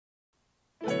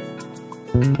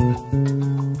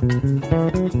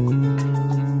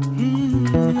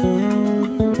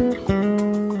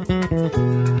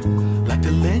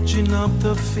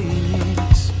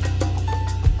phoenix,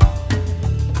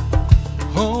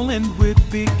 all end with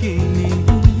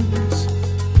beginnings.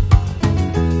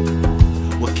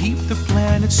 We'll keep the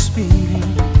planet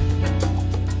spinning,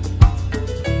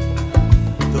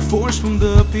 the force from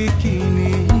the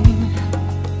beginning.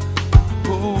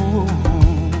 Oh,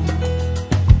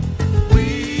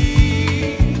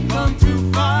 we come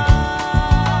too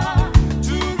far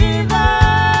to give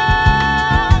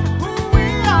up who we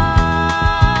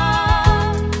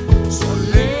are. So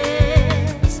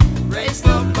let's raise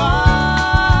the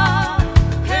bar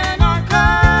and our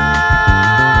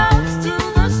cups to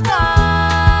the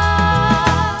stars.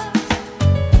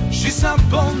 She's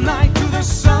up all night to the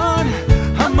sun,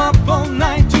 I'm up all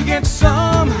night to get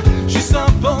some. She's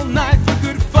up all night for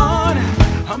good fun,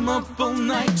 I'm up all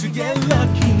night to get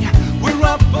lucky. We're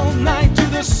up all night to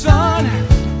the sun,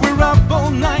 we're up all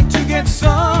night to get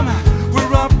some.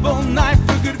 We're up all night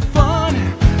for good fun,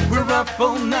 we're up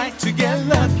all night to get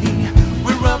lucky.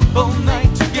 We're up all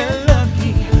night to get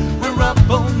lucky. We're up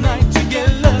all night to get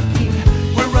lucky.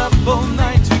 We're up all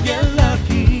night to get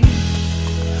lucky.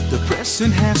 The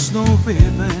present has no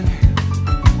ribbon,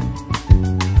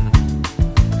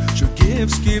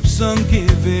 keeps on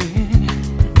giving.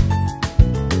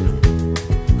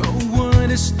 Oh, what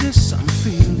is this